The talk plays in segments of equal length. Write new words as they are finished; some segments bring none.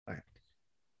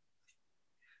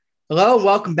Hello, and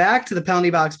welcome back to the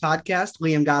Penalty Box Podcast.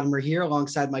 Liam Gotimer here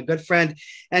alongside my good friend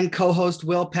and co-host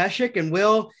Will Pesek. And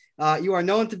Will, you are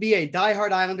known to be a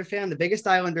diehard Islander fan, the biggest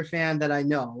Islander fan that I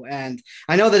know. And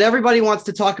I know that everybody wants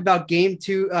to talk about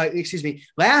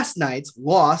last night's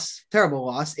loss, terrible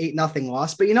loss, 8-0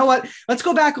 loss. But you know what? Let's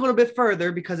go back a little bit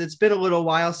further because it's been a little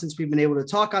while since we've been able to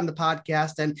talk on the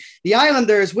podcast. And the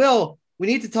Islanders, Will, we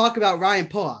need to talk about Ryan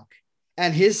Pulock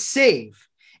and his save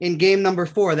in game number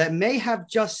 4 that may have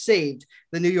just saved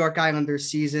the New York Islanders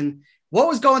season. What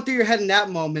was going through your head in that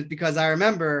moment? Because I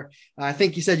remember, I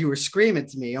think you said you were screaming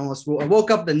to me, almost woke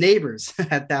up the neighbors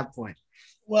at that point.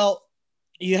 Well,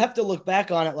 you have to look back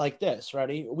on it like this,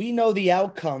 ready? We know the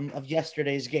outcome of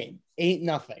yesterday's game,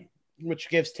 8-0, which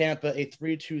gives Tampa a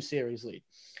 3-2 series lead.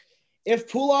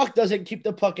 If Pulock doesn't keep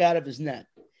the puck out of his net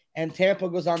and Tampa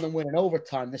goes on to win in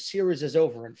overtime, the series is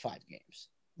over in 5 games.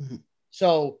 Mm-hmm.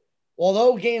 So,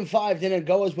 although game 5 didn't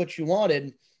go as what you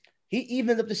wanted, he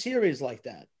evened up the series like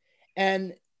that.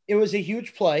 And it was a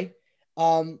huge play.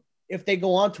 If they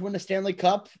go on to win the Stanley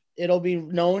Cup, it'll be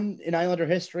known in Islander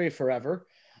history forever.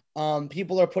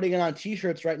 People are putting it on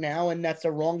T-shirts right now, and that's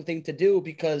a wrong thing to do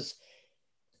because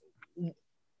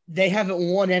they haven't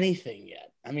won anything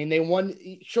yet. I mean, they won,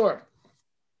 sure,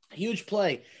 huge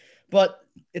play, but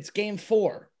it's game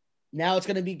 4. Now it's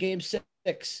going to be game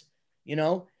 6, you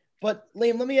know? But,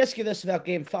 Liam, let me ask you this about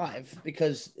game 5,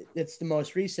 because it's the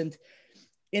most recent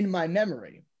in my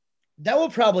memory. That will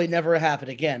probably never happen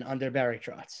again under Barry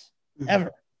Trotz,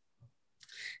 ever.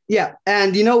 Yeah.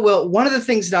 And, Will, one of the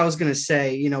things that I was going to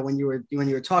say, when you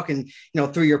were talking,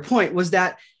 through your point was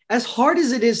that as hard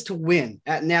as it is to win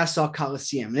at Nassau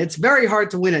Coliseum, and it's very hard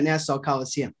to win at Nassau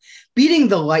Coliseum, beating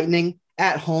the Lightning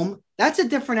at home, that's a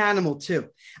different animal too.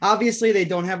 Obviously, they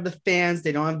don't have the fans.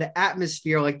 They don't have the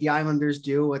atmosphere like the Islanders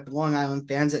do with the Long Island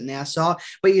fans at Nassau.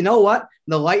 But you know what?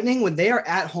 The Lightning, when they are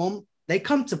at home, they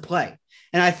come to play.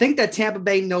 And I think that Tampa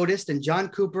Bay noticed, and John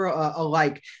Cooper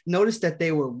alike noticed, that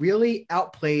they were really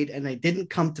outplayed and they didn't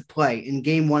come to play in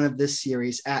game 1 of this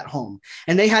series at home.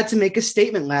 And they had to make a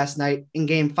statement last night in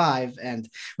game 5. And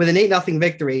with an 8-0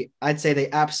 victory, I'd say they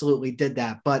absolutely did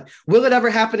that. But will it ever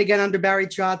happen again under Barry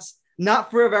Trotz?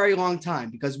 Not for a very long time,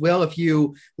 because, Will, if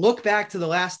you look back to the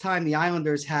last time the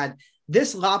Islanders had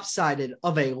this lopsided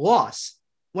of a loss,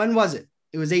 when was it?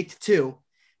 It was 8-2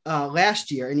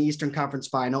 last year in the Eastern Conference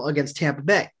Final against Tampa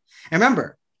Bay. And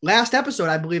remember, last episode,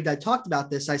 I believed I talked about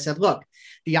this. I said, look,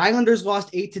 the Islanders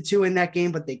lost 8-2 in that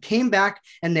game, but they came back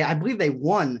and I believe they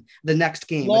won the next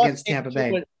game against Tampa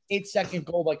Bay. 8-second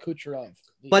goal by Kucherov.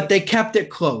 But they kept it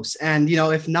close. And,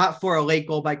 if not for a late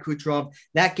goal by Kucherov,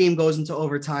 that game goes into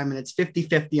overtime and it's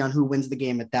 50-50 on who wins the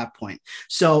game at that point.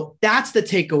 So that's the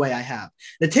takeaway I have.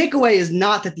 The takeaway is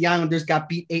not that the Islanders got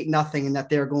beat 8-0 and that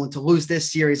they're going to lose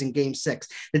this series in game 6.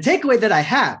 The takeaway that I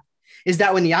have is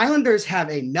that when the Islanders have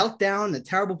a meltdown, a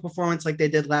terrible performance like they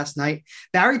did last night,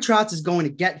 Barry Trotz is going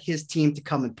to get his team to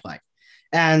come and play.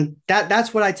 And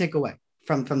that's what I take away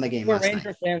from the game last night.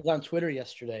 Ranger fans on Twitter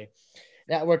yesterday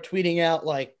that were tweeting out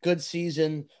like good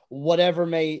season, whatever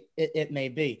it may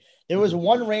be. There was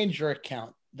one Ranger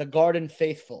account, the Garden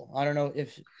Faithful. I don't know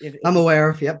if I'm aware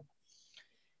of. Yep.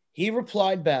 He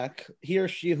replied back, he or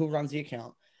she who runs the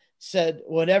account said,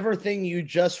 whatever thing you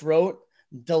just wrote,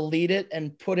 delete it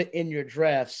and put it in your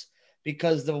drafts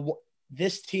because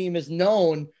this team is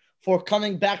known for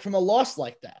coming back from a loss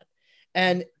like that.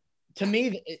 And to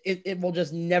me, it will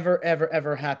just never, ever,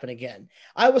 ever happen again.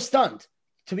 I was stunned.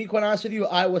 To be quite honest with you,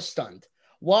 I was stunned.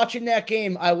 Watching that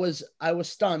game, I was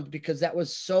stunned because that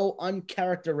was so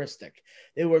uncharacteristic.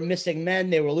 They were missing men.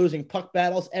 They were losing puck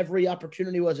battles. Every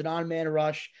opportunity was an on-man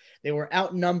rush. They were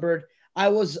outnumbered. I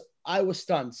was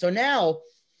stunned. So now,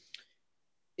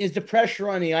 is the pressure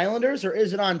on the Islanders or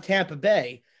is it on Tampa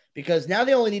Bay? Because now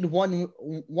they only need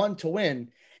one to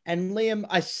win. And Liam,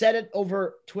 I said it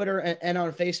over Twitter and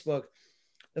on Facebook.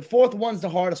 The 4th one's the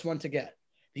hardest one to get.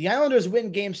 The Islanders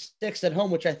win game 6 at home,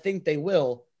 which I think they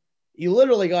will. You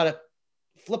literally got to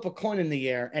flip a coin in the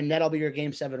air, and that'll be your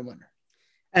game 7 winner.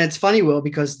 And it's funny, Will,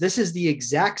 because this is the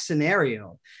exact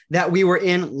scenario that we were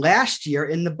in last year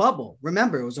in the bubble.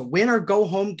 Remember, it was a win or go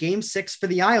home game 6 for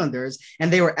the Islanders,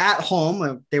 and they were at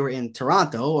home. They were in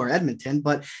Toronto or Edmonton,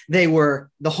 but they were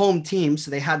the home team, so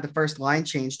they had the first line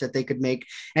change that they could make.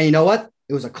 And you know what?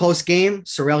 It was a close game.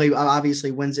 Cirelli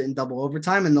obviously wins it in double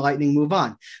overtime, and the Lightning move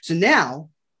on. So now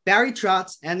Barry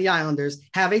Trotz and the Islanders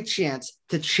have a chance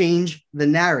to change the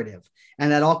narrative,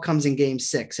 and that all comes in game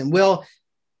 6. And Will,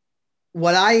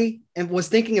 what I was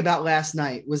thinking about last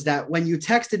night was that when you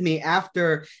texted me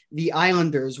after the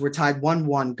Islanders were tied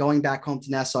 1-1 going back home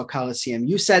to Nassau Coliseum,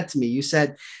 you said to me, you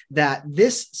said that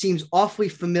this seems awfully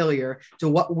familiar to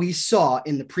what we saw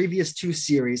in the previous two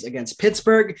series against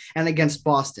Pittsburgh and against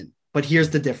Boston. But here's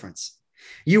the difference.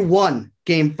 You won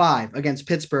game 5 against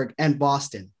Pittsburgh and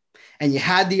Boston, and you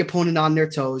had the opponent on their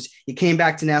toes. You came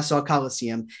back to Nassau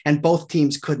Coliseum, and both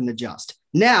teams couldn't adjust.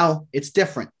 Now it's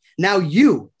different. Now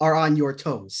you are on your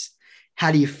toes.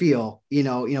 How do you feel,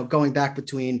 going back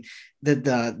between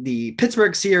the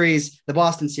Pittsburgh series, the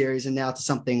Boston series, and now to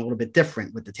something a little bit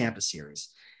different with the Tampa series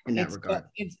in that regard?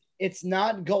 It's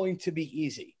not going to be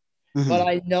easy, Mm-hmm. but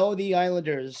I know the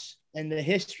Islanders and the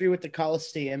history with the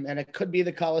Coliseum, and it could be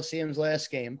the Coliseum's last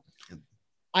game.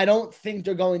 I don't think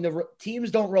they're going to –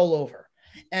 teams don't roll over.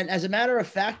 And as a matter of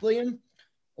fact, Liam,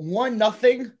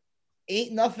 1-0,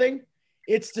 8-0,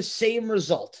 it's the same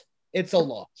result. It's a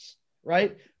loss,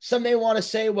 right? Some may want to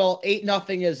say, well,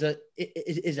 8-0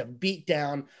 is a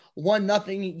beatdown.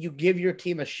 1-0, you give your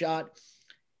team a shot.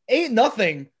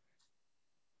 8-0,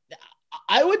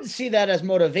 I wouldn't see that as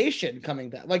motivation coming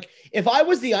back. Like if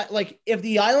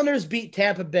the Islanders beat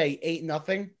Tampa Bay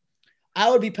 8-0, I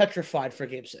would be petrified for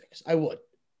game 6. I would.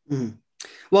 Mm-hmm.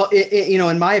 Well,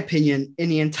 in my opinion, in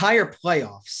the entire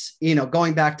playoffs,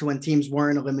 going back to when teams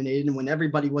weren't eliminated and when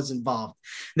everybody was involved,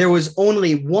 there was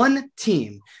only one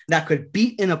team that could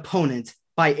beat an opponent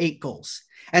by 8 goals.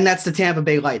 And that's the Tampa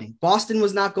Bay Lightning. Boston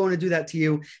was not going to do that to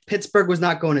you. Pittsburgh was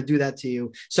not going to do that to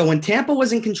you. So when Tampa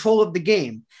was in control of the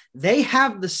game, they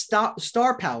have the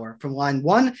star power from line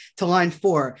 1 to line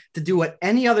 4 to do what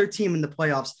any other team in the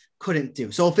playoffs couldn't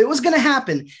do. So if it was going to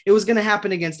happen, it was going to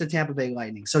happen against the Tampa Bay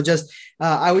Lightning. So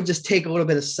I would just take a little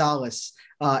bit of solace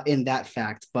in that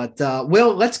fact. But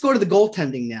Will, let's go to the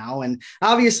goaltending now. And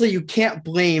obviously you can't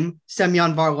blame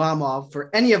Semyon Varlamov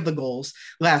for any of the goals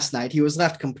last night. He was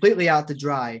left completely out to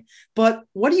dry. But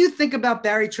what do you think about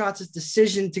Barry Trotz's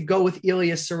decision to go with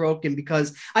Ilya Sorokin?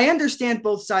 Because I understand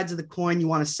both sides of the coin. You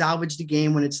want to salvage the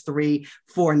game when it's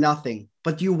 3-4-0.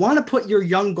 But do you want to put your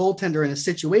young goaltender in a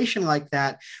situation like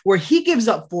that where he gives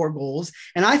up 4 goals?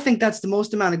 And I think that's the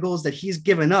most amount of goals that he's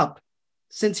given up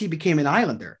since he became an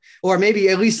Islander, or maybe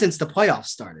at least since the playoffs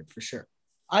started, for sure.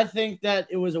 I think that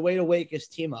it was a way to wake his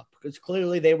team up because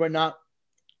clearly they were not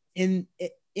in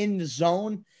the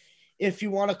zone, if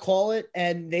you want to call it,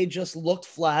 and they just looked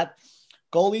flat.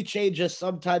 Goalie changes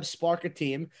sometimes spark a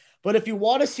team. But if you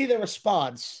want to see the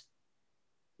response,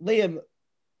 Liam,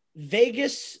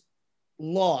 Vegas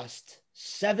lost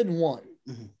 7-1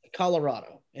 to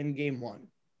Colorado in game 1,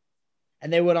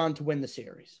 and they went on to win the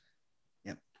series.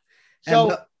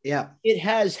 So it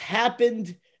has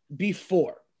happened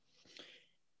before.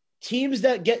 Teams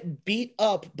that get beat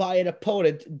up by an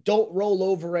opponent don't roll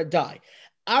over and die.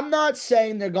 I'm not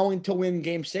saying they're going to win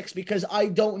game 6 because I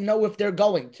don't know if they're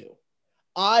going to.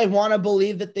 I want to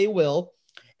believe that they will,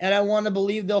 and I want to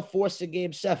believe they'll force a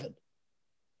game 7.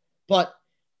 But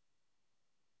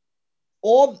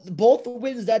both the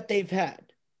wins that they've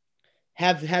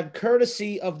have had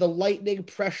courtesy of the Lightning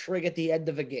pressuring at the end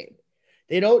of a game.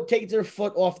 They don't take their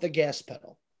foot off the gas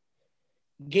pedal.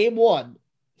 Game 1,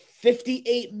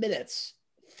 58 minutes.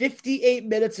 58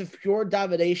 minutes of pure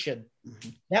domination. Mm-hmm.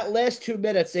 That last 2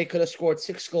 minutes, they could have scored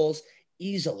 6 goals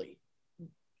easily.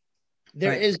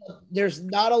 There's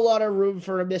not a lot of room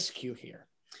for a miscue here.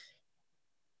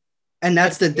 And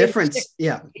that's the difference.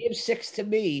 Game 6 to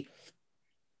me,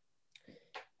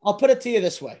 I'll put it to you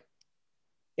this way.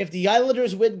 If the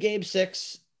Islanders win game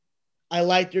 6, I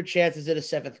like their chances in a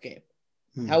 7th game.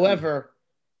 Mm-hmm. However,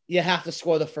 you have to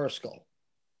score the first goal.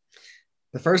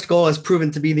 The first goal has proven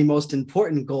to be the most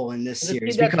important goal in this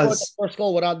series because the first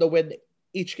goal went on to win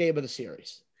each game of the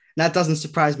series. That doesn't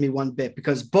surprise me one bit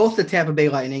because both the Tampa Bay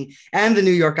Lightning and the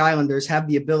New York Islanders have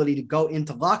the ability to go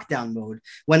into lockdown mode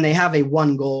when they have a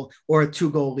 1-goal or a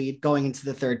 2-goal lead going into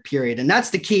the third period. And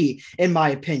that's the key, in my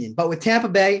opinion. But with Tampa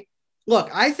Bay, look,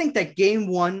 I think that game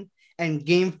 1 and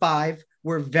game 5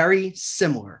 were very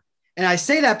similar. And I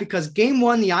say that because game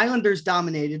 1, the Islanders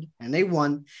dominated and they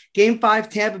won. Game 5,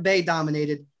 Tampa Bay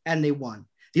dominated and they won.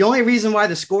 The only reason why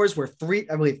the scores were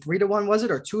 3-1, was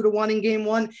it? Or 2-1 in game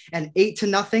 1 and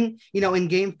 8-0, in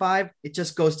game 5, it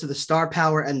just goes to the star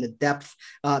power and the depth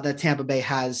that Tampa Bay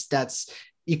has.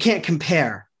 You can't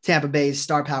compare Tampa Bay's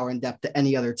star power and depth to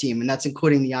any other team, and that's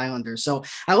including the Islanders. So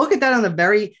I look at that on a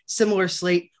very similar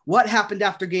slate. What happened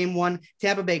after game 1?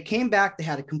 Tampa Bay came back. They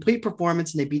had a complete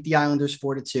performance, and they beat the Islanders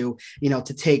 4-2,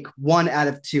 to take 1 out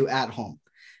of 2 at home.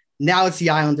 Now it's the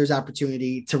Islanders'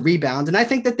 opportunity to rebound. And I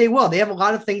think that they will. They have a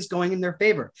lot of things going in their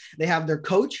favor. They have their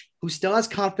coach, who still has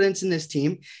confidence in this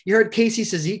team. You heard Casey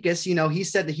Cizikas, he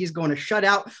said that he's going to shut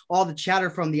out all the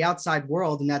chatter from the outside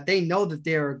world and that they know that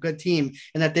they're a good team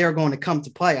and that they're going to come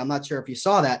to play. I'm not sure if you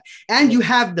saw that. And you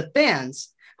have the fans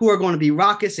who are going to be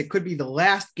raucous. It could be the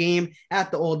last game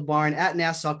at the Old Barn at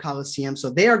Nassau Coliseum.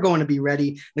 So they are going to be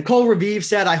ready. Nicole Revive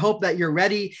said, I hope that you're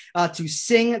ready to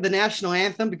sing the national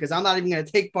anthem, because I'm not even going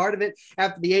to take part of it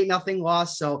after the 8-0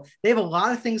 loss. So they have a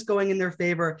lot of things going in their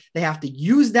favor. They have to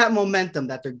use that momentum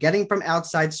that they're getting from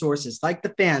outside sources, like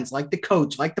the fans, like the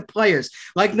coach, like the players,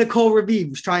 like Nicole Revive,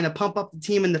 who's trying to pump up the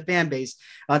team and the fan base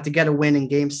to get a win in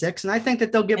Game 6. And I think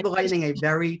that they'll give the Lightning a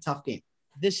very tough game.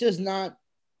 This is not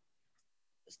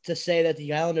to say that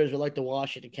the Islanders are like the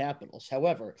Washington Capitals.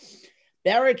 However,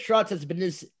 Barry Trotz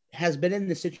has been in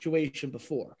this situation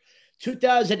before.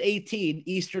 2018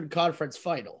 Eastern Conference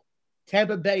Final.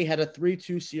 Tampa Bay had a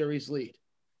 3-2 series lead.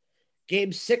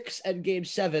 Game 6 and Game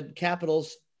 7,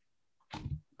 Capitals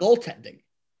goaltending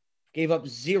gave up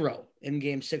 0 in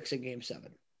Game 6 and Game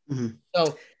 7. Mm-hmm.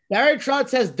 So Barry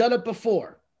Trotz has done it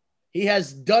before. He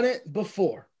has done it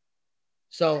before.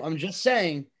 So I'm just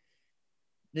saying,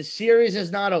 the series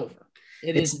is not over.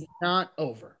 It's not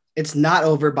over. It's not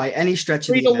over by any stretch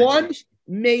of the 3-1,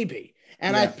 maybe.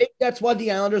 And I think that's why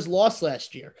the Islanders lost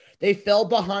last year. They fell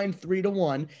behind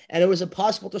 3-1, and it was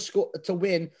impossible to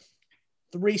win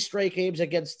 3 straight games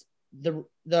against the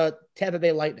Tampa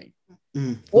Bay Lightning.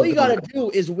 All you got to do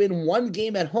is win 1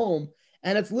 game at home,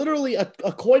 and it's literally a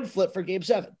coin flip for Game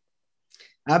 7.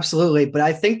 Absolutely. But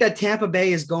I think that Tampa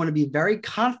Bay is going to be very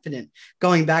confident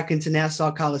going back into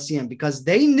Nassau Coliseum, because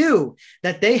they knew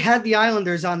that they had the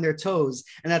Islanders on their toes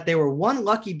and that they were one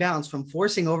lucky bounce from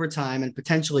forcing overtime and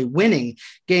potentially winning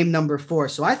game number 4.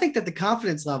 So I think that the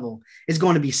confidence level is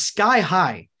going to be sky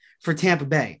high for Tampa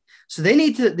Bay. So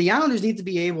the Islanders need to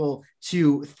be able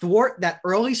to thwart that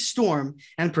early storm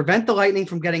and prevent the Lightning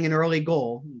from getting an early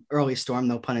goal. Early storm,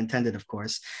 no pun intended, of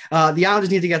course. The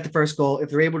Islanders need to get the first goal. If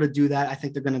they're able to do that, I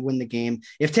think they're going to win the game.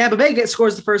 If Tampa Bay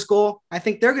scores the first goal, I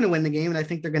think they're going to win the game, and I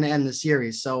think they're going to end the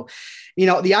series. So,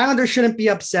 the Islanders shouldn't be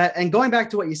upset. And going back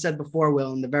to what you said before,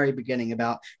 Will, in the very beginning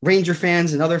about Ranger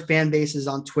fans and other fan bases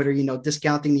on Twitter,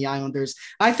 discounting the Islanders.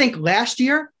 I think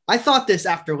I thought this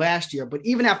after last year, but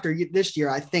even after this year,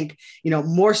 I think,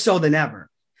 more so than ever,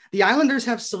 the Islanders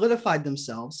have solidified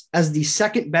themselves as the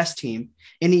second best team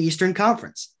in the Eastern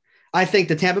Conference. I think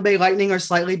the Tampa Bay Lightning are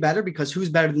slightly better, because who's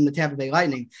better than the Tampa Bay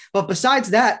Lightning? But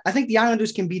besides that, I think the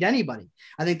Islanders can beat anybody.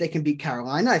 I think they can beat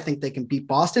Carolina. I think they can beat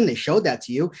Boston. They showed that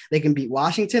to you. They can beat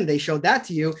Washington. They showed that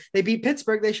to you. They beat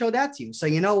Pittsburgh. They showed that to you. So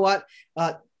you know what?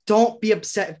 Don't be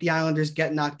upset if the Islanders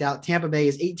get knocked out. Tampa Bay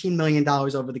is $18 million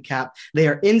over the cap. They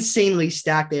are insanely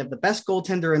stacked. They have the best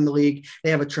goaltender in the league. They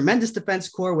have a tremendous defense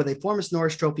core with a former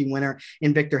Norris Trophy winner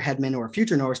in Victor Hedman, or a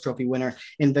future Norris Trophy winner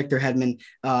in Victor Hedman,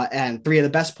 and 3 of the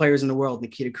best players in the world,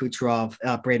 Nikita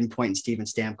Kucherov, Braden Point, and Steven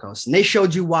Stamkos. And they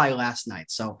showed you why last night.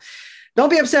 So don't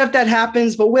be upset if that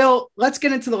happens. But Will, let's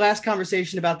get into the last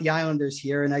conversation about the Islanders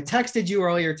here. And I texted you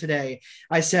earlier today.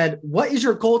 I said, what is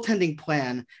your goaltending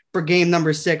plan for game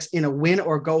number 6 in a win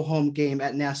or go home game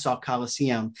at Nassau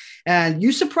Coliseum? And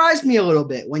you surprised me a little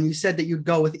bit when you said that you'd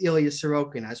go with Ilya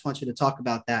Sorokin. I just want you to talk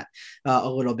about that a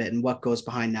little bit and what goes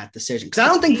behind that decision. Because I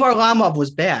don't think Varlamov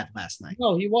was bad last night.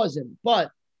 No, he wasn't.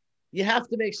 But you have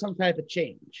to make some type of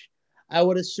change. I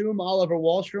would assume Oliver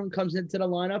Wahlstrom comes into the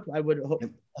lineup. I would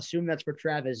assume that's for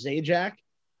Travis Zajac.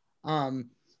 I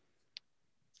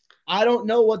don't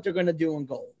know what they're going to do in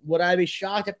goal. Would I be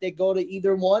shocked if they go to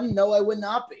either one? No, I would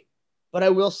not be. But I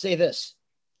will say this.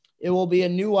 It will be a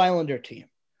new Islander team.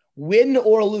 Win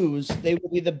or lose, they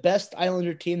will be the best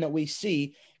Islander team that we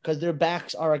see, because their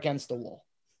backs are against the wall.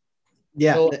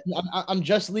 Yeah. So I'm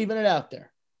just leaving it out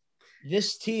there.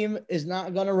 This team is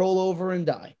not going to roll over and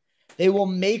die. They will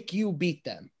make you beat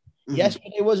them. Mm-hmm.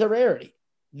 Yesterday was a rarity.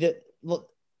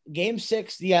 Game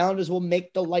 6, the Islanders will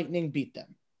make the Lightning beat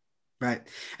them. Right.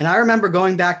 And I remember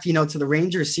going back to, to the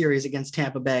Rangers series against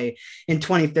Tampa Bay in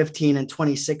 2015 and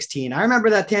 2016. I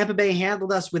remember that Tampa Bay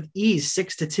handled us with ease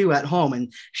 6-2 at home.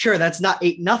 And sure, that's not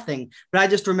 8-0, but I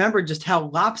just remember just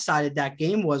how lopsided that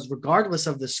game was, regardless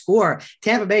of the score.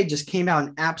 Tampa Bay just came out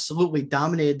and absolutely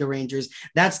dominated the Rangers.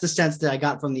 That's the sense that I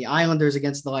got from the Islanders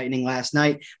against the Lightning last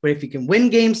night. But if you can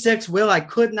win game 6, Will, I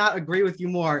could not agree with you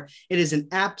more. It is an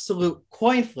absolute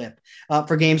coin flip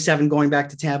for game 7 going back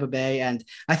to Tampa Bay. And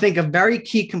I think a very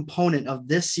key component of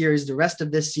this series, the rest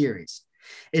of this series,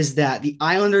 is that the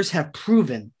Islanders have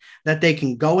proven that they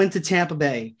can go into Tampa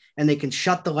Bay and they can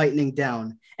shut the Lightning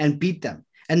down and beat them.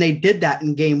 And they did that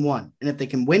in game 1. And if they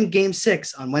can win game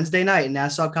 6 on Wednesday night in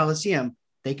Nassau Coliseum,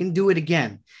 they can do it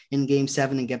again in game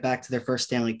 7 and get back to their first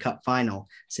Stanley Cup final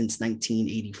since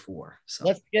 1984. So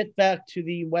let's get back to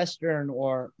the Western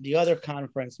or the other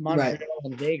conference, Montreal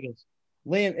and Vegas.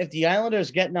 Liam, if the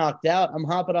Islanders get knocked out, I'm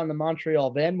hopping on the Montreal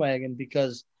bandwagon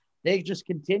because they just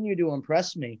continue to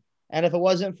impress me. And if it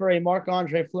wasn't for a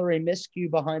Marc-Andre Fleury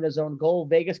miscue behind his own goal,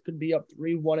 Vegas could be up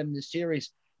 3-1 in the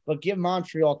series. But give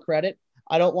Montreal credit.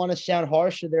 I don't want to sound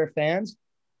harsh to their fans.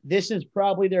 This is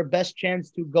probably their best chance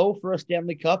to go for a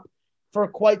Stanley Cup for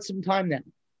quite some time now.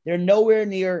 They're nowhere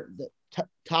near the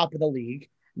top of the league.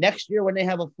 Next year, when they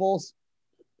have a full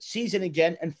season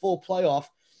again and full playoff,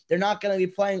 they're not going to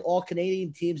be playing all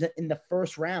Canadian teams in the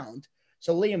first round.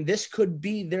 So, Liam, this could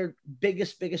be their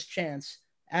biggest chance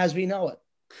as we know it.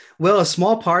 Well, a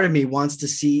small part of me wants to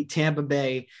see Tampa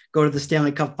Bay go to the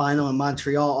Stanley Cup final and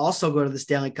Montreal also go to the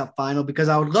Stanley Cup final, because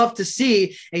I would love to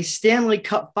see a Stanley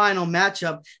Cup final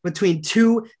matchup between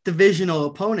two divisional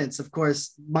opponents. Of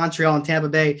course, Montreal and Tampa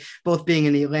Bay both being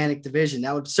in the Atlantic Division.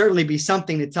 That would certainly be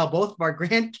something to tell both of our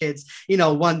grandkids,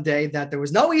 one day, that there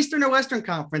was no Eastern or Western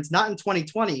Conference, not in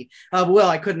 2020. Well,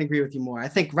 I couldn't agree with you more. I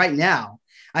think right now,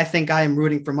 I am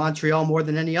rooting for Montreal more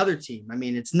than any other team. I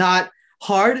mean, it's not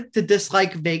hard to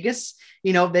dislike Vegas.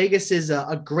 Vegas is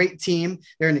a great team.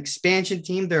 They're an expansion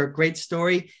team. They're a great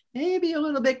story. Maybe a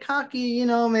little bit cocky,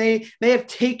 may have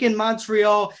taken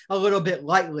Montreal a little bit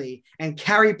lightly. And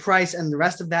Carey Price and the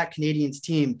rest of that Canadiens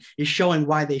team is showing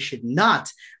why they should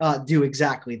not do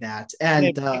exactly that.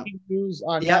 And news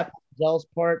on Zell's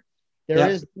part.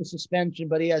 There is a suspension,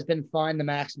 but he has been fined the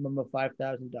maximum of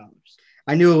 $5,000.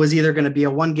 I knew it was either going to be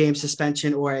a 1-game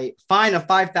suspension or a fine of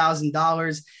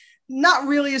 $5,000. Not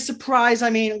really a surprise. I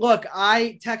mean, look,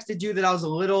 I texted you that I was a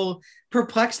little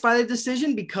perplexed by the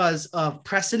decision because of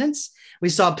precedence. We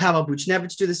saw Pavel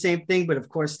Buchnevich do the same thing, but of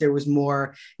course there was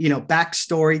more,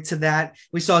 backstory to that.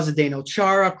 We saw Zdeno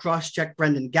Chara cross-check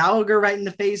Brendan Gallagher right in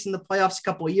the face in the playoffs a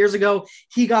couple of years ago.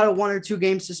 He got a 1 or 2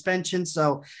 game suspension.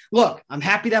 So look, I'm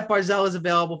happy that Barzal is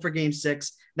available for game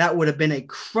 6. That would have been a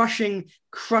crushing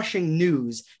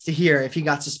news to hear if he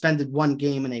got suspended 1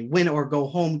 game in a win or go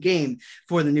home game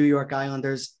for the New York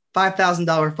Islanders.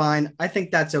 $5,000 fine. I think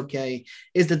that's okay.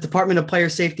 Is the Department of Player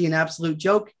Safety an absolute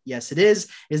joke? Yes, it is.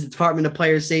 Is the Department of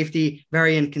Player Safety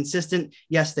very inconsistent?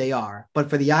 Yes, they are. But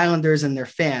for the Islanders and their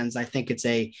fans, I think it's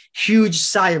a huge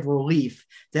sigh of relief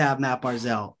to have Matt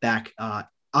Barzal back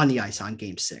on the ice on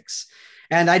game 6.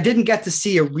 And I didn't get to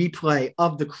see a replay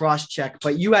of the cross-check,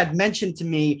 but you had mentioned to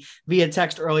me via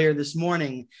text earlier this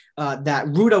morning that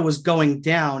Ruda was going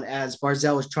down as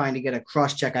Barzal was trying to get a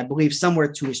cross-check, I believe, somewhere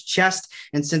to his chest.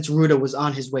 And since Ruda was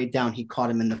on his way down, he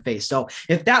caught him in the face. So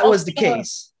if that was the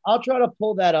case. I'll try to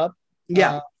pull that up.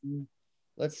 Yeah.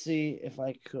 Let's see if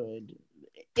I could.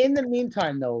 In the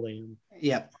meantime, though, Liam.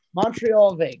 Yeah.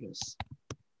 Montreal, Vegas.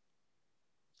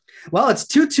 Well, it's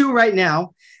 2-2 right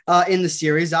now in the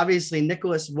series. Obviously,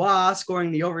 Nicolas Roy scoring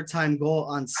the overtime goal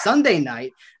on Sunday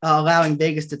night, allowing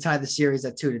Vegas to tie the series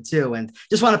at 2-2. And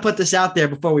just want to put this out there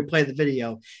before we play the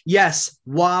video. Yes,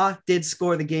 Roy did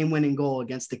score the game-winning goal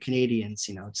against the Canadiens.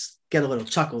 Just get a little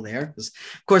chuckle there. Because,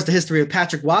 of course, the history of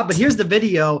Patrick Roy. But here's the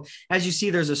video. As you see,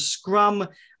 there's a scrum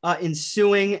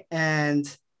ensuing, and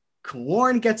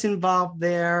Killorn gets involved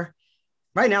there.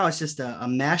 Right now, it's just a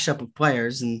mashup of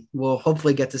players, and we'll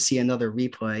hopefully get to see another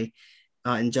replay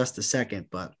in just a second.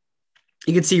 But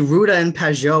you can see Ruda and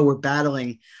Pajot were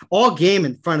battling all game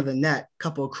in front of the net. A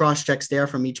couple of cross checks there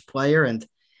from each player. And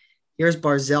here's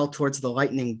Barzal towards the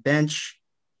Lightning bench.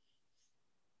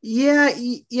 Yeah,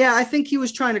 I think he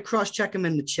was trying to cross check him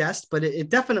in the chest, but it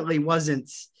definitely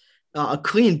wasn't a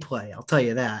clean play. I'll tell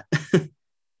you that.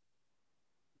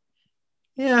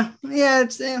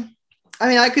 It's I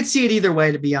mean, I could see it either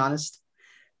way, to be honest.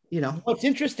 What's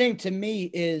interesting to me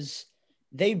is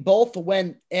they both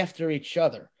went after each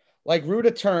other. Like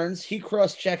Ruda turns, he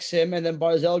cross-checks him, and then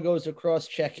Barzal goes to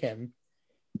cross-check him.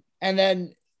 And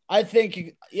then I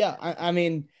think, he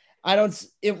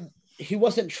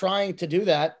wasn't trying to do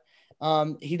that.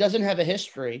 He doesn't have a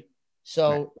history.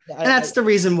 So and that's the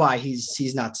reason why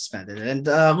he's not suspended. And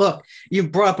look, you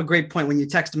brought up a great point when you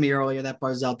texted me earlier that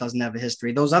Barzal doesn't have a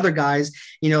history. Those other guys,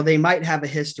 they might have a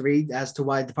history as to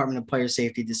why the Department of Player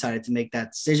Safety decided to make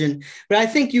that decision. But I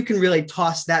think you can really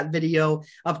toss that video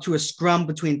up to a scrum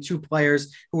between two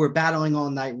players who were battling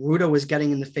all night. Ruda was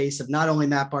getting in the face of not only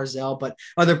Matt Barzal, but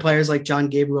other players like John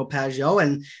Gabriel Pajot.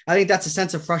 And I think that's a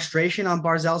sense of frustration on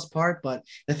Barzal's part. But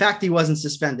the fact he wasn't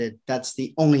suspended, that's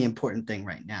the only important thing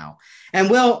right now.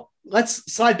 And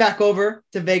let's slide back over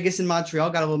to Vegas and Montreal.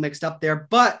 Got a little mixed up there,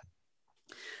 but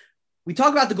we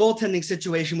talk about the goaltending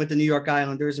situation with the New York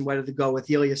Islanders and whether to go with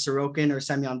Ilya Sorokin or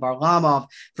Semyon Varlamov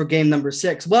for game number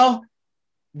 6. Well,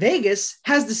 Vegas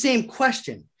has the same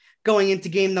question going into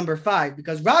game number 5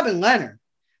 because Robin Lehner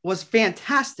was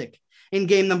fantastic in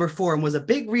game number 4 and was a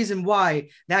big reason why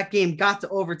that game got to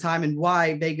overtime and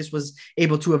why Vegas was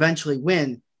able to eventually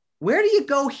win. Where do you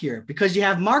go here? Because you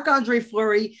have Marc-Andre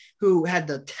Fleury, who had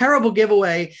the terrible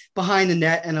giveaway behind the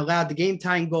net and allowed the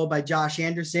game-tying goal by Josh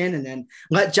Anderson and then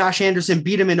let Josh Anderson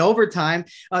beat him in overtime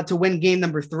to win game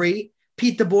number 3.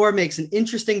 Pete Deboer makes an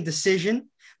interesting decision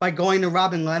by going to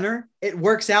Robin Lehner. It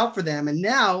works out for them. And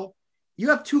now you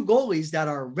have 2 goalies that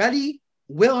are ready,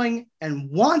 willing,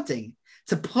 and wanting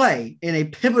to play in a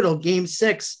pivotal game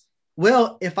 6.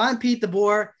 Will, if I'm Pete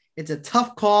Deboer, it's a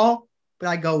tough call, but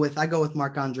I go with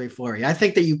Marc-Andre Fleury. I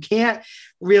think that you can't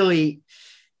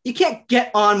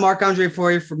get on Marc-Andre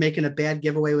Fleury for making a bad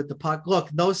giveaway with the puck. Look,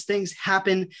 those things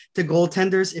happen to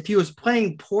goaltenders. If he was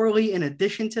playing poorly in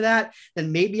addition to that,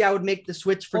 then maybe I would make the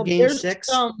switch for game 6,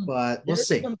 but we'll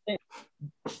see.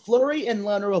 Fleury and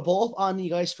Lehner were both on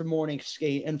the ice for morning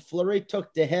skate, and Fleury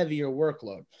took the heavier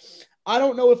workload. I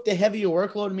don't know if the heavier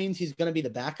workload means he's going to be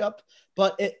the backup,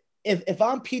 but if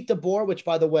I'm Pete Deboer, which,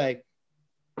 by the way,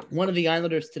 one of the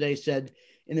Islanders today said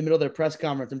in the middle of their press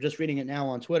conference, I'm just reading it now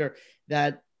on Twitter,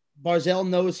 that Barzal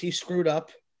knows he screwed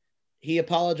up. He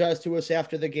apologized to us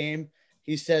after the game.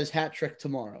 He says hat trick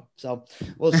tomorrow. So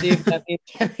we'll see if that means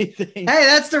anything. Hey,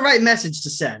 that's the right message to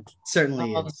send.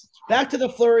 Certainly is. Back to the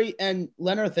Fleury and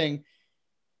Lehner thing.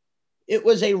 It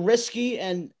was a risky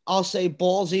and I'll say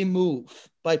ballsy move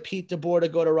by Pete Deboer to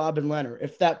go to Robin Lehner.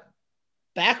 If that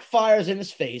backfires in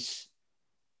his face,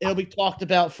 it'll be talked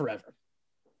about forever.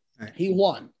 Right. He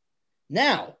won.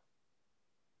 Now,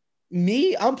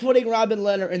 I'm putting Robin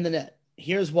Lehner in the net.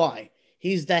 Here's why.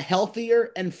 He's the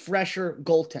healthier and fresher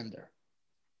goaltender.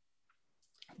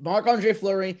 Marc-Andre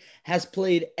Fleury has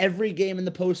played every game in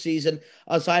the postseason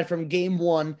aside from game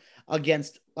 1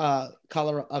 against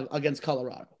Colorado.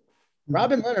 Mm-hmm.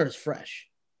 Robin Lehner is fresh.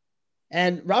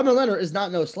 And Robin Lehner is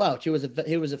not no slouch. He was a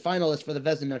finalist for the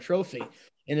Vezina Trophy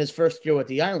in his first year with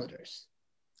the Islanders.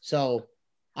 So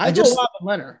I go Robin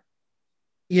Lehner.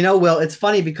 You know, Will, it's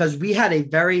funny because we had a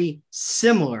very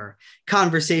similar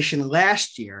conversation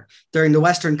last year during the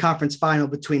Western Conference Final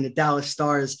between the Dallas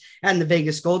Stars and the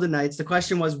Vegas Golden Knights. The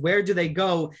question was, where do they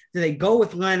go? Do they go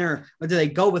with Lehner or do they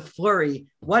go with Fleury?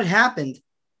 What happened?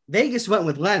 Vegas went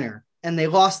with Lehner and they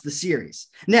lost the series.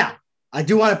 Now, I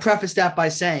do want to preface that by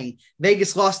saying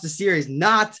Vegas lost the series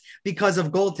not because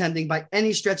of goaltending by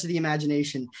any stretch of the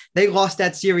imagination. They lost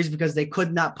that series because they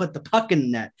could not put the puck in the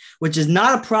net, which is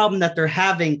not a problem that they're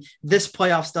having this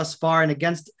playoffs thus far and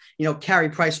against, Carey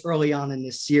Price early on in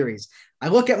this series. I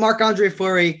look at Marc-Andre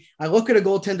Fleury. I look at a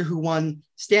goaltender who won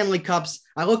Stanley Cups.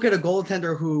 I look at a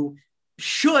goaltender who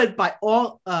should, by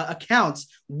all accounts,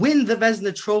 win the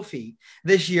Vezina Trophy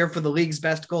this year for the league's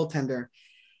best goaltender.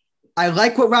 I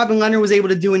like what Robin Lehner was able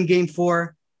to do in game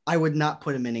 4. I would not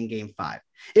put him in game 5.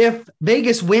 If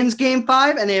Vegas wins game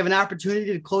 5 and they have an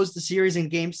opportunity to close the series in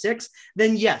game 6,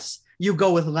 then yes, you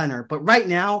go with Lehner. But right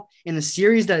now, in a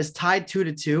series that is tied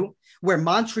 2-2, where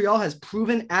Montreal has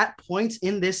proven at points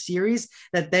in this series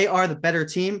that they are the better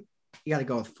team, you got to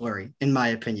go with Fleury, in my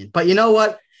opinion. But you know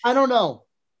what? I don't know.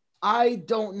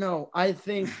 I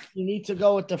think you need to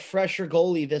go with the fresher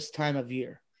goalie this time of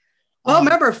year. Well,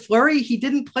 remember, Fleury, he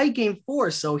didn't play game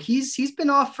 4, so he's been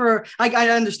off for – I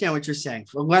understand what you're saying.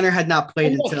 Lehner had not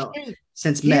played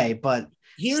since May, but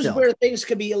here's where things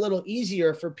could be a little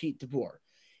easier for Pete Deboer.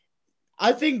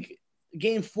 I think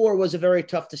game 4 was a very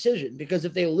tough decision because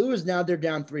if they lose now, they're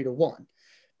down 3-1.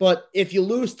 But if you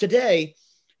lose today,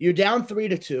 you're down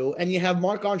 3-2, and you have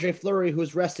Marc-Andre Fleury,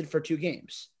 who's rested for 2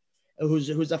 games,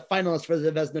 who's a finalist for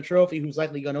the Vezina Trophy, who's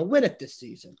likely going to win it this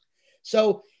season.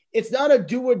 So – it's not a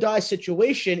do-or-die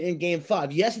situation in game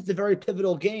 5. Yes, it's a very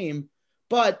pivotal game,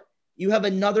 but you have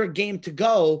another game to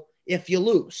go if you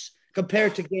lose,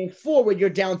 compared to game 4 where you're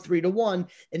down 3-1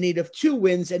 in need of 2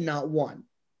 wins and not 1.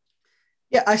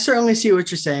 Yeah, I certainly see what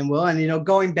you're saying, Will. And,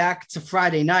 going back to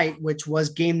Friday night, which was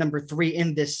game number 3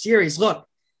 in this series, look,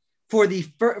 for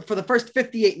the first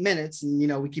 58 minutes,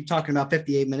 and, we keep talking about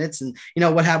 58 minutes and,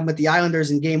 what happened with the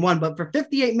Islanders in game 1, but for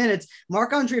 58 minutes,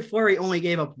 Marc-Andre Fleury only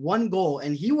gave up 1 goal,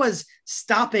 and he was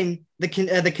stopping the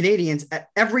Canadians at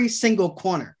every single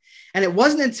corner. And it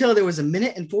wasn't until there was a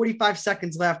minute and 45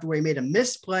 seconds left where he made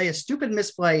a stupid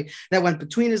misplay that went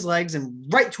between his legs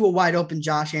and right to a wide open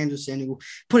Josh Anderson, who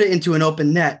put it into an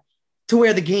open net, to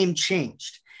where the game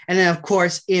changed. And then, of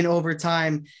course, in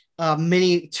overtime,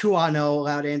 mini 2-0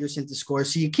 allowed Anderson to score.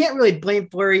 So you can't really blame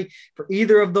Fleury for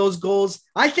either of those goals.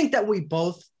 I think that we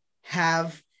both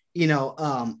have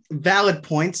valid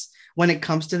points when it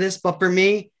comes to this. But for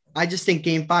me, I just think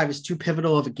game 5 is too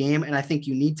pivotal of a game, and I think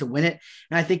you need to win it.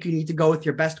 And I think you need to go with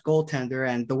your best goaltender.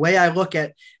 And the way I look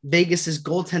at Vegas's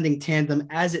goaltending tandem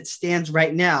as it stands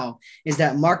right now is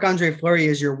that Marc-Andre Fleury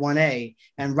is your 1A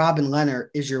and Robin Lehner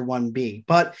is your 1B.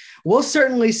 But we'll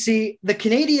certainly see. The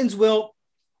Canadians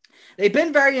they've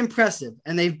been very impressive,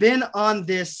 and they've been on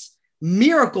this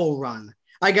miracle run,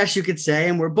 I guess you could say.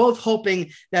 And we're both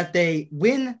hoping that they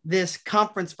win this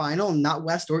conference final, not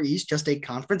West or East, just a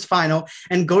conference final,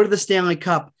 and go to the Stanley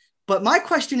Cup. But my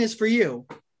question is for you,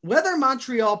 whether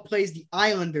Montreal plays the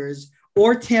Islanders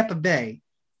or Tampa Bay,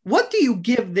 what do you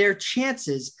give their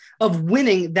chances of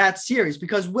winning that series?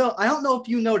 Because, Will, I don't know if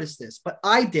you noticed this, but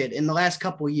I did in the last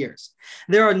couple of years.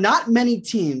 There are not many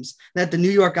teams that the New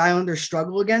York Islanders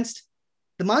struggle against.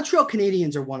 The Montreal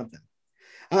Canadiens are one of them.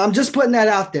 I'm just putting that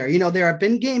out there. There have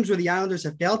been games where the Islanders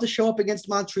have failed to show up against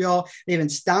Montreal. They've been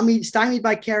stymied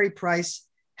by Carey Price.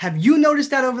 Have you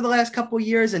noticed that over the last couple of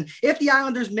years? And if the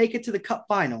Islanders make it to the Cup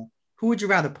final, who would you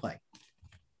rather play?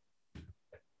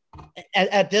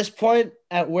 At this point,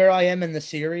 at where I am in the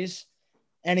series,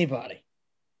 anybody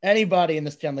in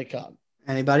the Stanley Cup.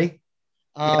 Anybody?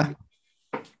 Yeah.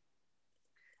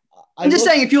 I'm just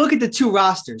saying, if you look at the two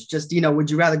rosters,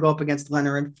 would you rather go up against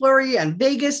Lehner and Fleury and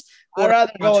Vegas? I'd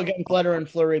rather go against Lehner and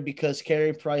Fleury because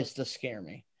Carey Price does scare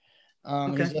me.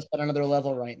 Okay. He's just at another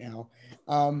level right now.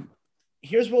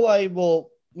 Here's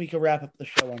we can wrap up the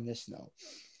show on this note.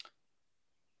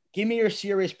 Give me your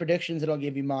serious predictions and I'll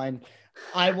give you mine.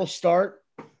 I will start.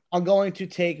 I'm going to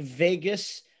take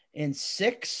Vegas in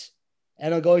 6,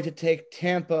 and I'm going to take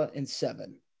Tampa in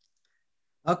 7.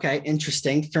 Okay,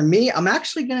 interesting. For me, I'm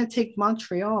actually going to take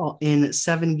Montreal in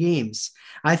 7 games.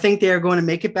 I think they are going to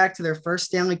make it back to their first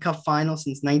Stanley Cup final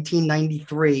since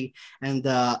 1993. And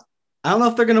I don't know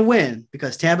if they're going to win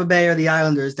because Tampa Bay or the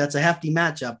Islanders, that's a hefty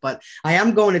matchup. But I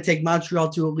am going to take Montreal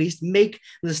to at least make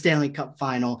the Stanley Cup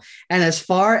final. And as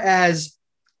far as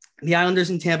the Islanders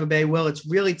and Tampa Bay, Will, it's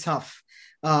really tough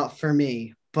for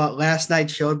me. But last night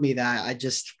showed me that I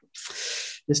just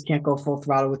can't go full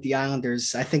throttle with the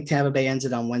Islanders. I think Tampa Bay ends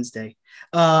it on Wednesday.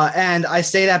 And I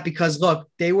say that because, look,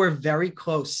 they were very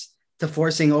close to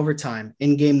forcing overtime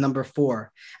in game number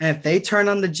 4. And if they turn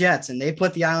on the Jets and they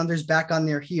put the Islanders back on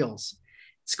their heels,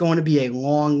 it's going to be a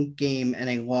long game and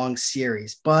a long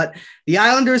series. But the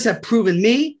Islanders have proven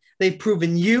me, they've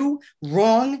proven you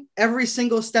wrong every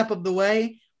single step of the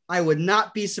way. I would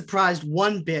not be surprised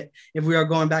one bit if we are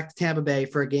going back to Tampa Bay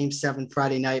for a Game 7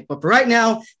 Friday night. But for right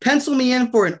now, pencil me in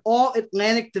for an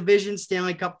All-Atlantic Division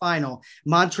Stanley Cup final,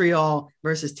 Montreal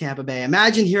versus Tampa Bay.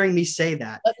 Imagine hearing me say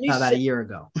that about a year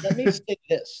ago. Let me say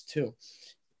this, too.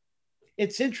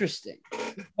 It's interesting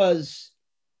because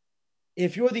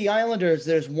if you're the Islanders,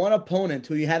 there's one opponent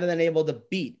who you haven't been able to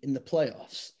beat in the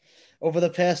playoffs over the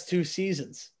past 2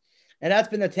 seasons, and that's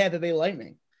been the Tampa Bay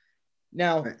Lightning.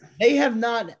 Now, They have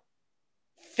not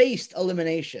faced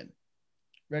elimination.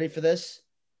 Ready for this?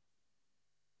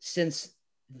 Since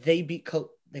they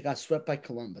got swept by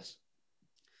Columbus.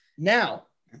 Now,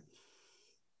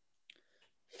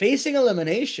 facing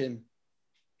elimination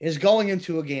is going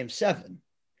into a Game 7.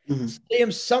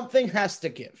 Mm-hmm. Something has to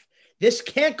give. This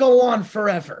can't go on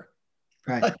forever.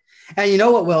 Right. And you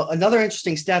know what, Will? Another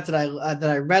interesting stat that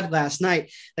I read last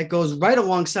night that goes right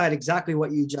alongside exactly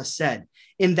what you just said.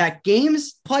 In that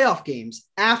playoff games,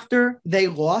 after they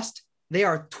lost, they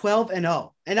are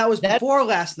 12-0. And that was before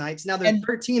last night's. Now they're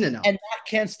 13-0. And that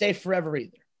can't stay forever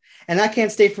either. And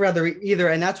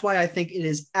that's why I think it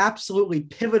is absolutely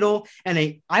pivotal.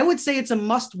 And I would say it's a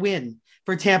must win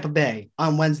for Tampa Bay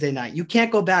on Wednesday night. You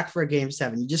can't go back for a Game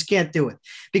 7. You just can't do it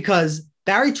because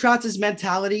Barry Trotz's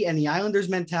mentality and the Islanders'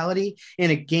 mentality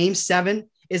in a Game 7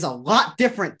 is a lot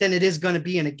different than it is going to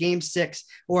be in a Game 6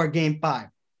 or a Game 5.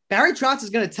 Barry Trotz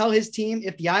is going to tell his team,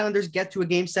 if the Islanders get to a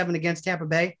Game 7 against Tampa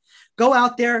Bay, go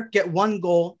out there, get 1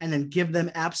 goal, and then give them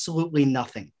absolutely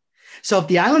nothing. So if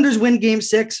the Islanders win Game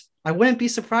 6, I wouldn't be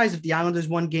surprised if the Islanders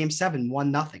won Game 7,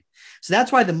 1-0. So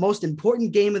that's why the most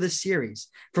important game of the series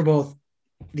for both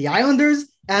the Islanders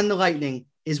and the Lightning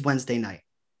is Wednesday night.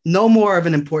 No more of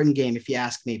an important game, if you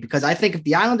ask me, because I think if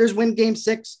the Islanders win Game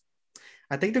 6,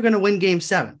 I think they're going to win Game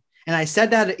 7. And I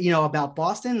said that, about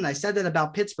Boston, and I said that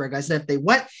about Pittsburgh. I said if they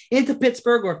went into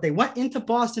Pittsburgh or if they went into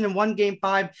Boston and won Game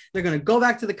 5, they're going to go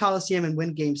back to the Coliseum and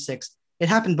win Game 6. It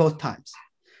happened both times.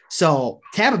 So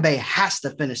Tampa Bay has to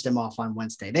finish them off on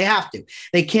Wednesday. They have to.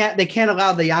 They can't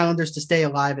allow the Islanders to stay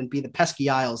alive and be the pesky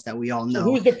Isles that we all know. So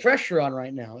who's the pressure on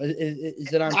right now?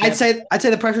 Is it on? I'd say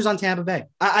the pressure's on Tampa Bay.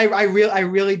 I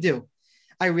really do.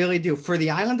 I really do. For the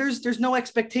Islanders, there's no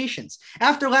expectations.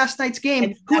 After last night's game,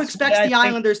 And who that's expects why I the think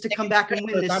Islanders to come back and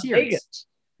win this series?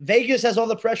 Vegas has all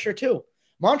the pressure too.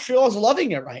 Montreal's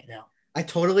loving it right now. I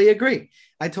totally agree.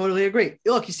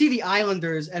 Look, you see the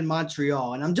Islanders and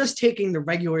Montreal, and I'm just taking the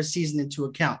regular season into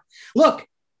account. Look,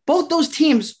 both those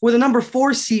teams were the number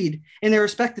 4 seed in their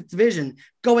respective division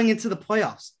going into the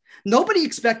playoffs. Nobody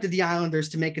expected the Islanders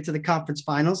to make it to the conference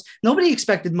finals. Nobody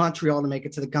expected Montreal to make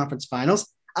it to the conference finals.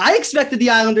 I expected the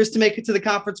Islanders to make it to the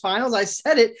conference finals. I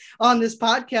said it on this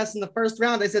podcast in the first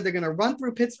round. I said they're going to run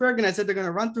through Pittsburgh, and I said they're going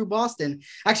to run through Boston.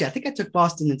 Actually, I think I took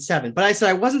Boston in 7, but I said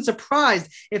I wasn't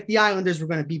surprised if the Islanders were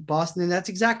going to beat Boston, and that's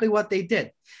exactly what they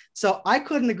did. So I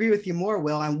couldn't agree with you more,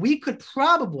 Will, and we could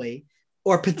probably,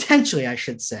 or potentially, I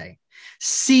should say,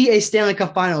 see a Stanley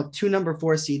Cup final of 2 number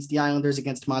 4 seeds, the Islanders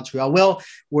against Montreal. Will,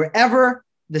 wherever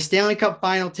the Stanley Cup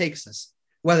final takes us,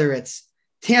 whether it's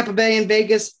Tampa Bay in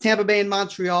Vegas, Tampa Bay in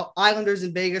Montreal, Islanders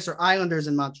in Vegas, or Islanders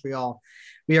in Montreal,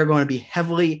 we are going to be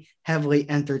heavily, heavily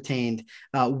entertained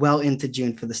well into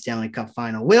June for the Stanley Cup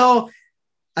final. Will,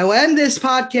 I will end this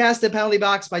podcast at Penalty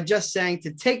Box by just saying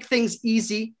to take things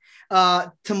easy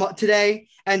today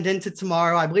and into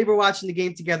tomorrow. I believe we're watching the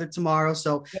game together tomorrow,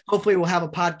 so hopefully we'll have a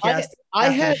podcast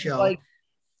after the show.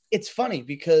 It's funny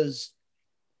because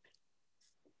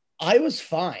I was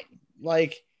fine.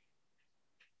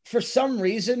 For some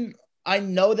reason, I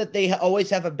know that they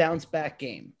always have a bounce back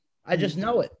game. I just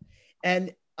know it.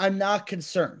 And I'm not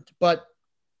concerned. But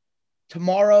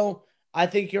tomorrow, I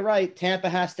think you're right. Tampa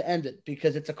has to end it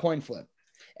because it's a coin flip.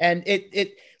 And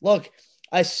look,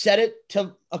 I said it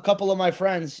to a couple of my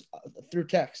friends through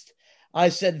text. I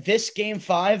said, this game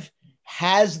 5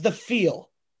 has the feel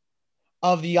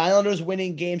of the Islanders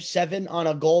winning game 7 on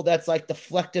a goal that's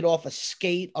deflected off a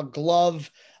skate, a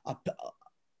glove,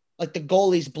 the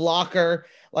goalie's blocker.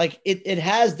 It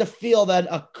has the feel that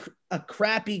a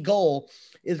crappy goal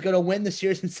is going to win the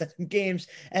series in 7 games,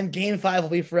 and game 5 will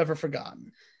be forever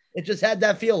forgotten. It just had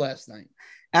that feel last night.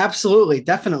 Absolutely,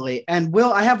 definitely. And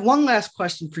Will, I have one last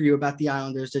question for you about the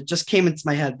Islanders that just came into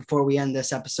my head before we end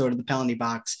this episode of the Penalty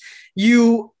Box.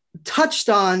 You touched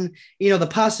on, the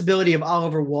possibility of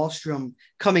Oliver Wahlstrom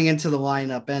coming into the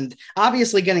lineup and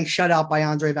obviously getting shut out by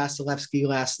Andrei Vasilevsky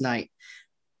last night.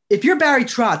 If you're Barry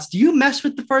Trotz, do you mess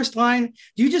with the first line?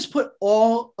 Do you just put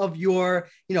all of your,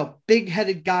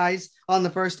 big-headed guys on the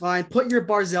first line, put your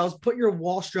Barzals, put your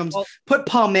Wallstroms, put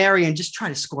Palmieri, and just try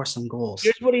to score some goals?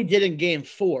 Here's what he did in game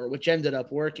 4, which ended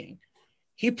up working.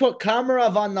 He put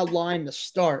Komarov on the line to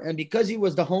start, and because he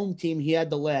was the home team, he had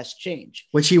the last change.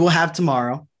 Which he will have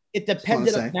tomorrow. It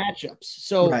depended on matchups.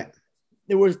 So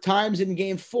There were times in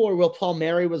game 4 where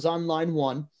Palmieri was on line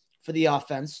 1 for the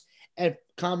offense, and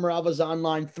Komarov was on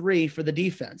line 3 for the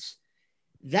defense.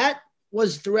 That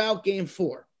was throughout game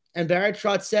 4. And Barry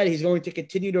Trotz said he's going to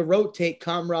continue to rotate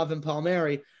Komarov and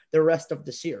Palmieri the rest of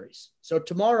the series. So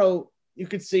tomorrow you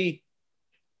could see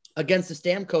against the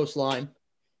Stamkos line,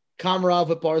 Komarov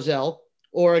with Barzal,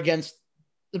 or against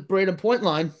the Braden Point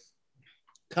line,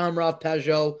 Komarov,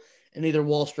 Pajot, and either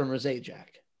Wahlstrom or Zajac.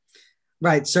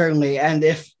 Right, certainly. And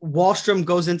if Wahlstrom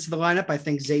goes into the lineup, I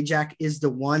think Zajac is the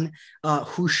one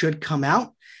who should come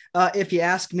out, if you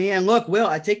ask me. And look, Will,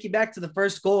 I take you back to the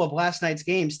first goal of last night's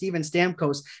game, Steven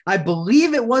Stamkos. I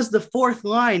believe it was the 4th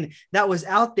line that was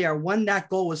out there when that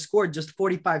goal was scored just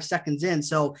 45 seconds in.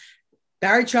 So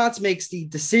Barry Trotz makes the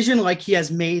decision like he has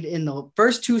made in the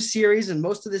first 2 series and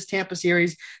most of this Tampa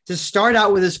series to start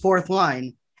out with his 4th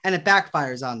line. And it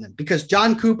backfires on them because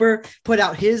John Cooper put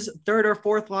out his 3rd or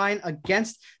 4th line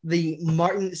against the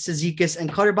Martin, Cizikas,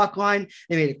 and Clutterbuck line.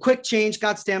 They made a quick change,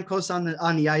 got Stamkos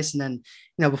on the ice, and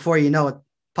then before you know it,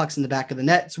 puck's in the back of the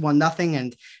net. It's 1-0,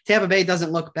 and Tampa Bay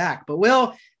doesn't look back. But Will,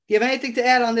 do you have anything to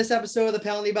add on this episode of the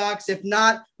Penalty Box? If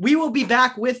not, we will be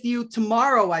back with you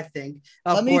tomorrow, I think,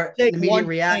 for an immediate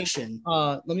reaction.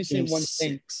 Let me say one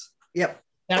thing. Yep.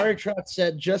 Barry Trotz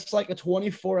said, just like a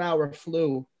 24-hour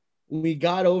flu, we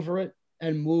got over it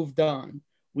and moved on.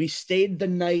 We stayed the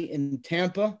night in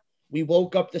Tampa. We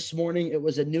woke up this morning. It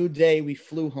was a new day. We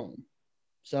flew home.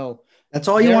 So that's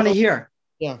all you want to hear.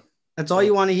 Yeah. That's all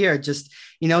you want to hear. Just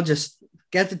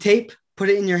get the tape, put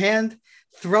it in your hand,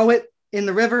 throw it in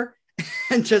the river,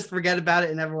 and just forget about it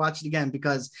and never watch it again.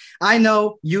 Because I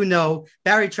know,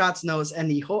 Barry Trotz knows,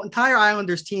 and the whole entire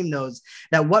Islanders team knows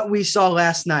that what we saw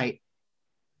last night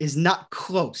is not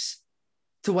close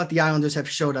to what the Islanders have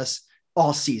showed us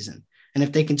all season. And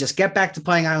if they can just get back to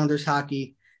playing Islanders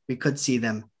hockey, we could see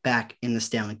them back in the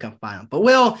Stanley Cup final. But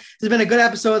Will, this has been a good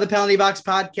episode of the Penalty Box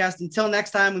podcast. Until next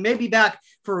time, we may be back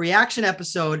for a reaction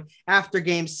episode after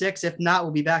Game 6. If not,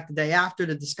 we'll be back the day after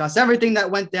to discuss everything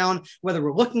that went down, whether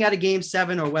we're looking at a Game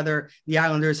 7 or whether the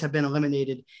Islanders have been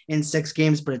eliminated in 6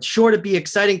 games. But it's sure to be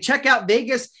exciting. Check out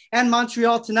Vegas and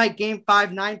Montreal tonight, Game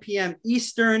 5, 9 p.m.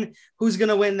 Eastern. Who's going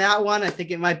to win that one? I think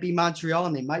it might be Montreal,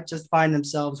 and they might just find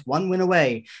themselves one win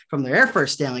away from their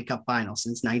first Stanley Cup final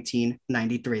since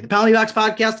 1993. The Penalty Box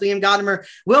Podcast, Liam Gotimer,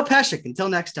 Will Pesek. Until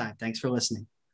next time, thanks for listening.